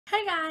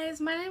Hey guys,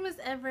 my name is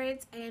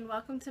Everett and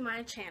welcome to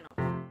my channel.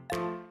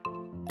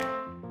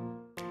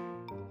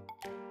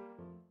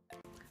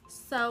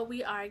 So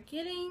we are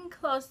getting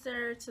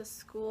closer to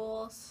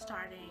school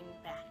starting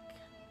back.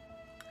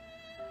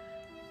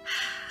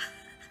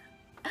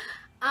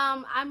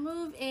 I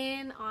move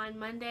in on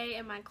Monday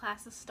and my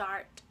classes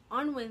start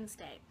on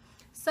Wednesday.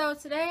 So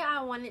today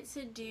I wanted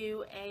to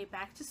do a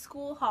back to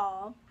school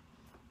haul.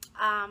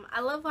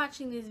 I love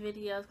watching these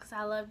videos because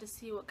I love to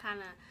see what kind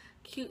of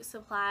cute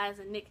supplies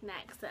and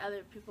knickknacks that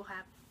other people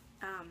have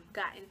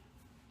gotten.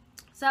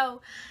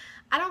 So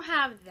I don't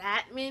have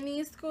that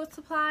many school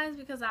supplies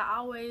because I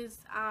always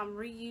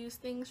reuse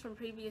things from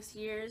previous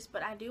years,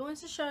 but I do want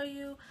to show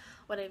you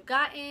what I've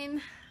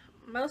gotten.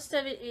 Most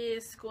of it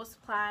is school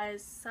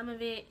supplies, some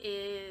of it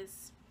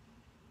is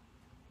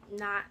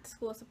not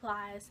school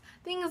supplies,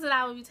 things that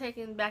I will be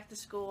taking back to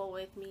school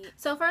with me.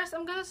 So first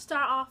I'm going to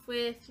start off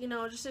with,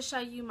 just to show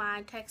you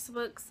my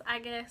textbooks, I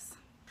guess.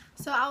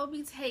 So I will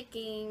be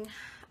taking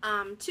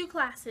 2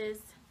 classes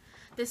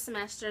this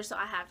semester. So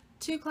I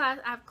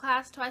have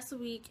class twice a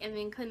week and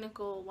then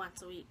clinical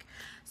once a week.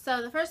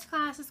 So the first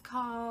class is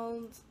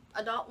called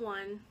Adult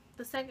 1.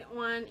 The second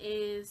one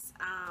is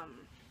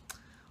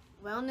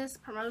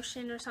Wellness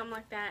Promotion or something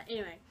like that.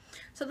 Anyway,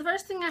 so the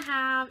first thing I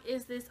have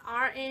is this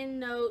RN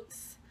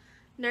Notes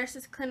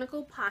Nurses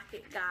Clinical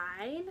Pocket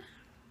Guide.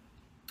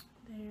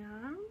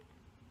 There.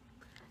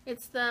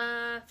 It's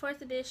the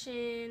 4th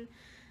edition.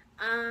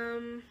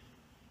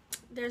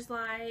 There's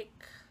like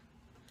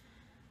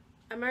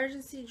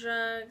emergency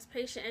drugs,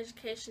 patient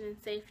education and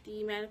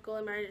safety, medical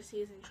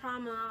emergencies and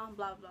trauma,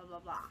 blah blah blah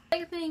blah. The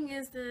second thing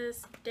is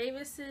this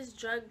Davis's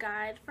Drug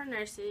Guide for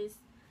Nurses,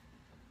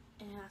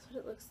 and that's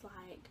what it looks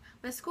like.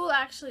 My school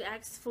actually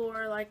asked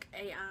for like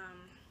a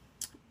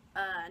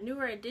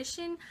newer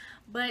edition,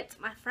 but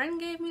my friend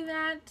gave me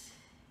that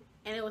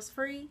and it was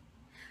free,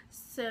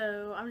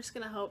 so I'm just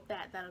gonna hope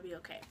that that'll be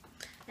okay.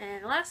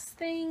 And the last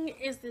thing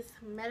is this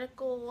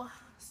medical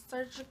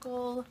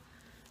surgical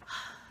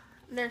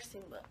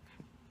nursing book.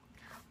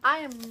 I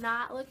am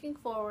not looking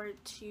forward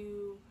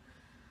to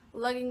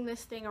lugging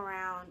this thing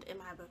around in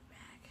my book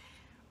bag,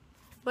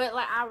 but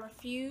like I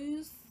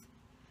refuse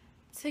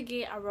to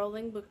get a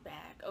rolling book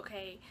bag.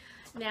 Okay,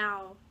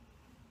 now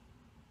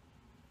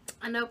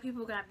I know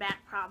people got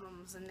back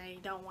problems and they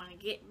don't want to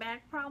get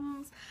back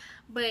problems,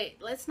 but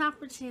let's not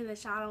pretend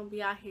that y'all don't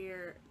be out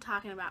here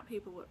talking about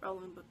people with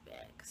rolling book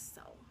bags.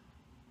 So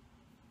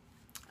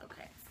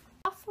okay,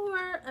 all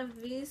 4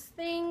 of these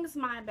things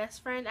my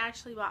best friend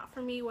actually bought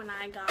for me when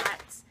I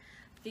got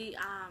the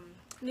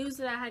news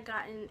that I had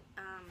gotten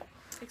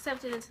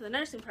accepted into the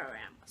nursing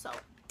program. So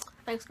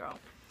thanks, girl.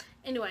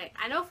 Anyway,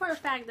 I know for a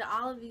fact that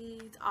all of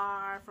these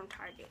are from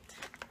Target.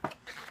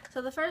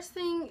 So the first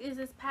thing is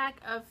this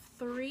pack of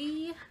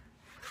 3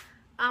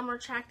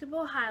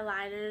 retractable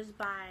highlighters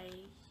by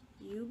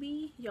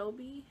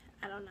Yobi.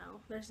 I don't know.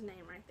 There's a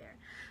name right there.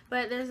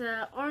 But there's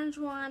an orange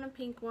one, a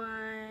pink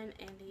one,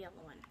 and a yellow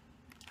one.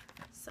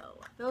 So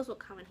those will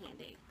come in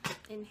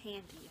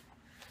handy.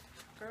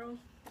 Girl.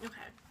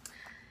 Okay.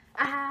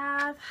 I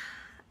have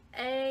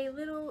a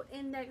little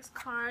index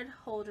card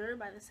holder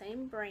by the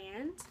same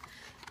brand.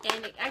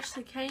 And it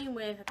actually came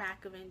with a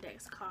pack of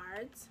index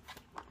cards.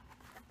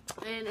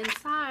 And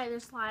inside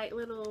there's like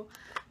little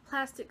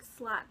plastic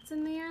slots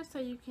in there so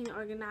you can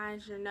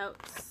organize your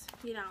notes,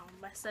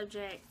 by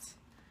subject,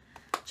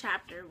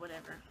 chapter,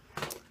 whatever.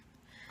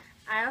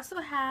 I also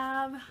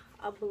have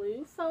a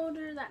blue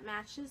folder that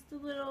matches the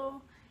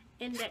little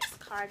index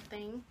card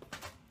thing.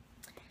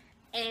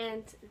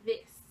 And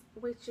this,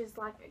 which is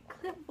like a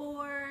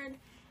clipboard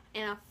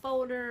and a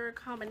folder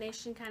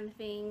combination kind of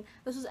thing.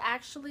 This was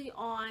actually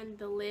on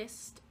the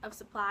list of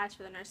supplies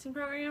for the nursing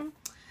program.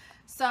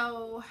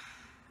 So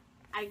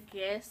I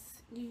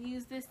guess you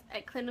use this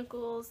at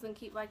clinicals and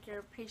keep like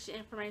your patient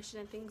information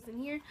and things in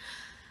here.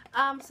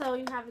 So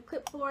you have the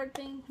clipboard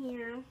thing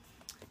here.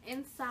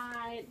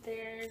 Inside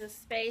there's a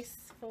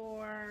space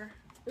for,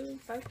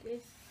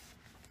 focus.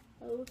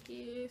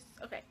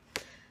 Okay.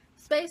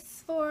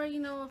 Space for,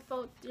 your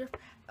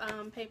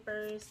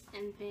papers,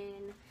 and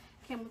then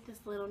came with this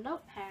little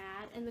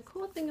notepad. And the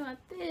cool thing about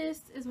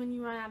this is when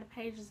you run out of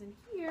pages in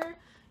here,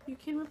 you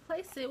can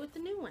replace it with a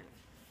new one.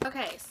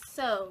 Okay,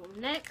 so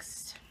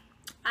next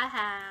I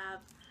have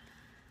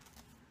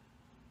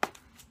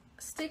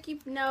sticky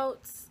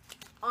notes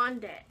on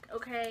deck.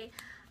 Okay,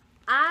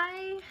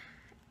 I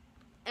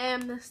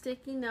am the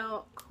sticky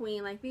note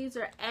queen. Like, these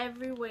are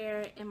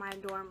everywhere in my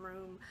dorm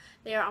room.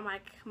 They are on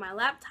my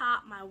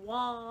laptop, my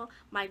wall,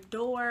 my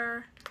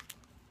door,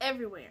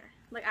 everywhere.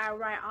 Like, I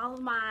write all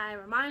of my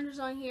reminders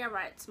on here, I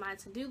write my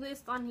to-do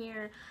list on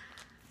here.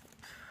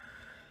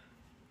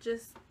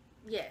 Just,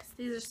 yes,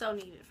 these are so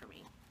needed for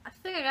me. I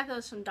think I got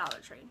those from Dollar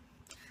Tree.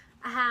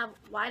 I have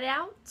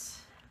whiteout,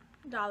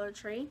 Dollar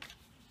Tree.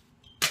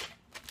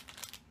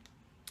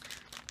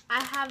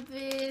 I have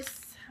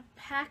this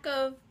pack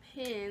of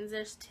pens.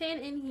 There's 10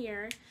 in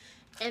here,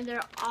 and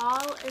they're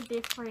all a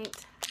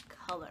different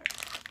color.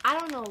 I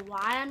don't know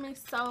why I'm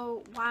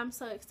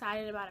so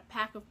excited about a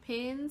pack of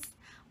pens,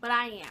 but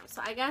I am.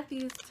 So I got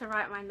these to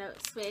write my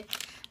notes with.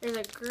 There's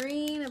a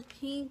green, a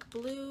pink,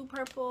 blue,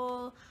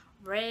 purple,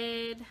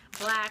 red,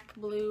 black,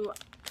 blue.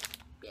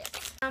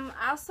 Yes.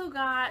 I also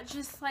got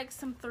just like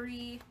some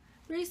three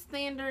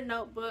standard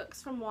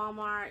notebooks from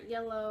Walmart,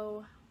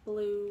 yellow,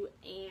 blue,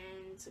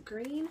 and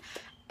green,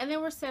 and they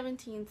were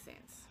 17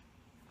 cents.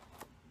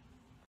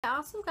 I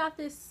also got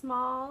this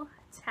small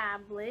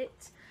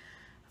tablet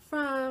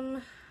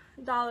from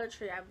Dollar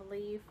Tree, I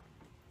believe.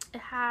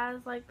 It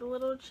has like the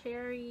little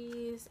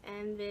cherries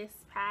and this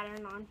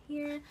pattern on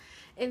here.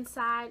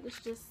 Inside it's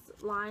just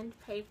lined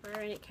paper,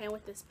 and it came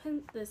with this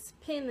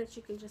pen that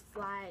you can just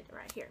slide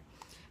right here.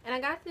 And I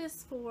got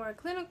this for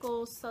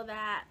clinicals so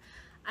that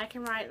I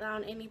can write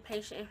down any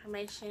patient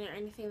information or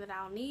anything that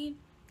I'll need.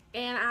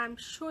 And I'm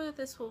sure that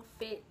this will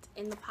fit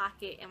in the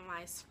pocket in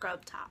my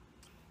scrub top.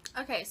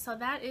 Okay, so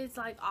that is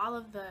like all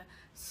of the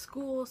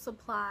school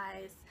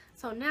supplies.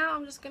 So now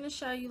I'm just going to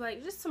show you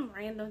like just some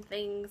random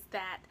things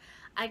that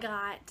I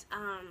got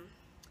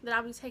that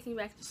I'll be taking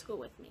back to school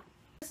with me.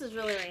 This is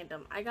really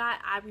random. I got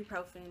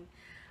ibuprofen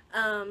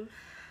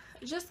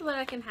just so that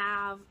I can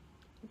have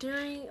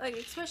during, like,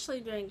 especially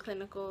during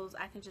clinicals,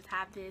 I can just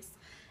have this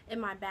in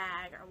my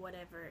bag or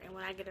whatever, and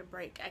when I get a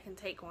break I can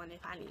take one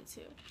if I need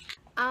to.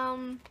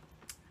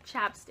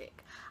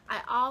 Chapstick.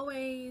 I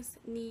always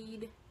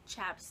need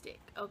chapstick,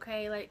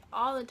 okay, like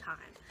all the time.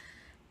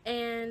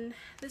 And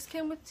this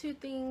came with two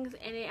things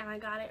in it, and I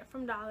got it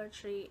from Dollar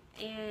Tree,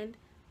 and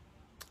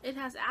it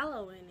has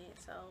aloe in it,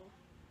 so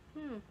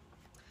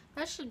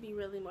that should be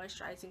really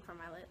moisturizing for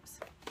my lips.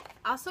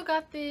 I also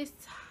got this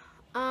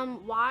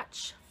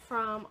watch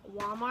from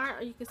Walmart,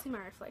 or you can see my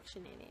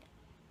reflection in it.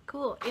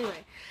 Cool.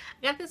 Anyway,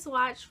 I got this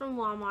watch from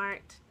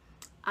Walmart.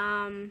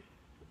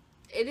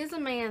 It is a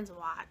man's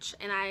watch,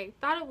 and I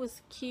thought it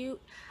was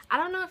cute. I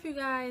don't know if you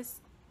guys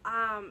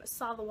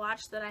saw the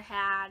watch that I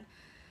had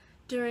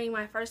during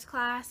my first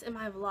class in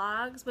my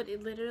vlogs, but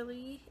it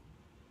literally,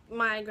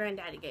 my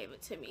granddaddy gave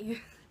it to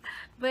me.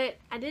 But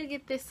I did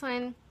get this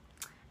one,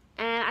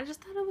 and I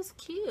just thought it was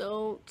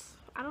cute.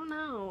 I don't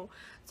know.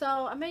 So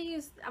I'm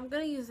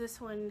gonna use this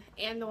one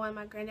and the one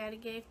my granddaddy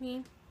gave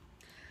me.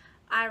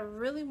 I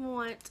really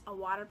want a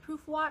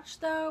waterproof watch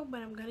though, but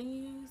I'm gonna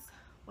use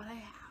what I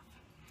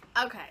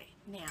have. Okay,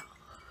 now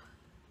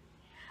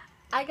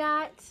I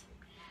got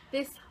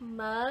this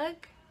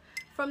mug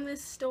from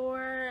this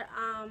store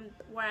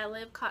where I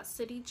live called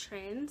City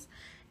Trends,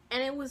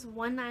 and it was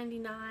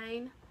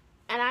 $1.99,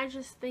 and I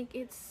just think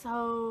it's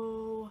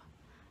so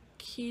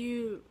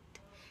cute.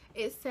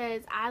 It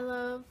says I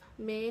love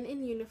men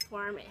in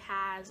uniform. It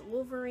has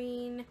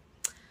Wolverine,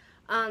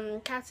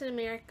 Captain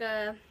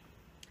America,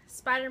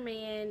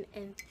 Spider-Man,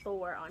 and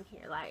Thor on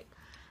here. Like,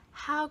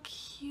 how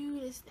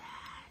cute is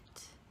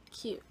that?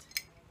 Cute.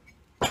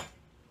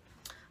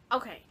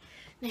 Okay,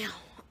 now,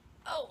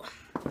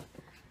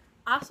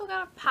 I also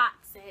got a pot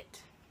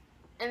set,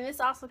 and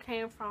this also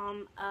came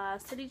from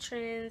City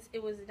Trends.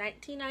 It was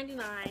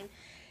 $19.99.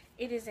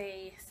 It is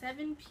a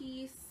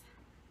 7-piece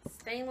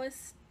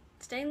stainless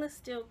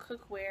steel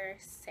cookware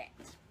set.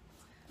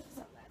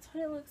 So that's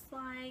what it looks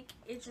like.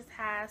 It just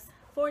has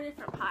 4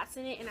 different pots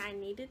in it, and I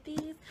needed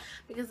these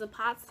because the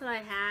pots that I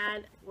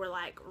had were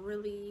like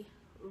really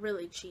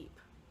cheap.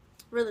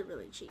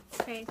 Really cheap.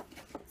 Okay,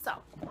 so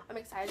I'm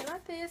excited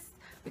about this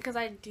because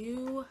I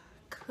do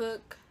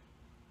cook.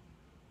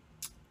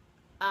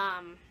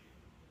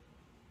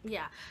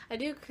 Yeah, I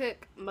do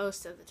cook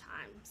most of the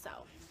time, so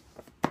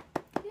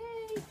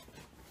yay.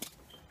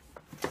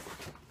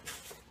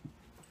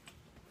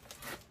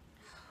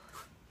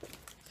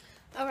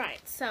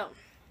 Alright, so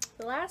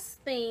the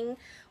last thing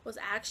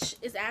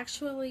is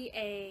actually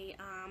a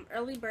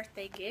early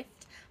birthday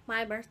gift.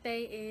 My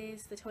birthday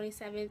is the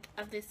 27th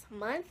of this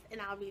month, and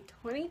I'll be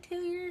 22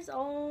 years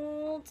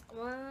old.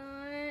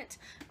 What?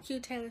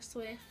 Cute Taylor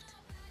Swift.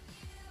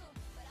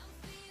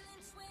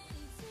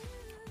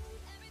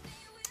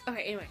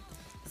 Okay, anyway,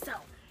 so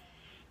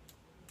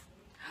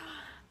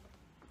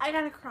I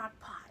got a crock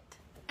pot,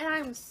 and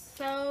I'm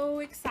so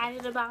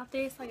excited about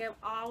this. Like, I've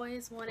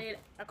always wanted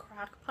a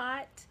crock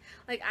pot.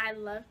 Like, I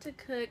love to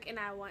cook, and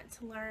I want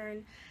to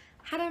learn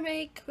how to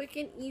make quick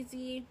and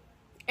easy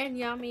and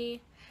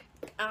yummy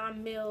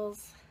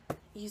meals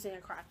using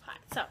a crock pot.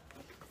 So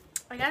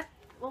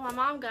my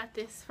mom got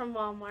this from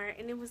Walmart,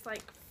 and it was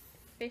like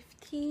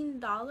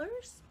 $15.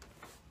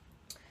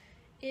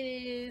 It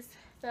is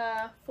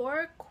the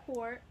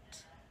 4-quart.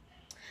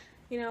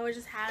 You know, it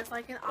just has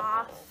like an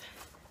off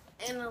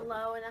and a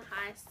low and a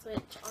high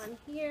switch on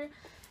here,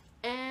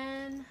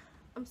 and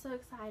I'm so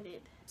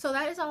excited. So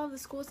that is all of the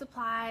school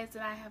supplies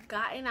that I have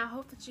gotten. I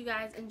hope that you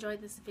guys enjoyed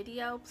this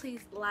video.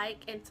 Please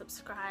like and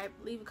subscribe.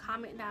 Leave a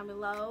comment down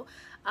below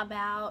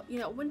about, you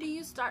know, when do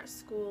you start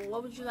school?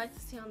 What would you like to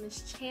see on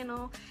this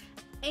channel?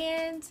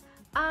 And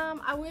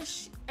I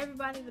wish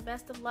everybody the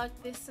best of luck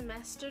this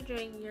semester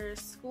during your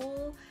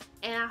school,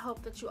 and I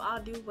hope that you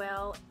all do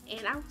well,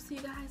 and I will see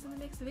you guys in the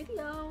next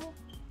video.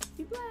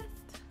 Be blessed.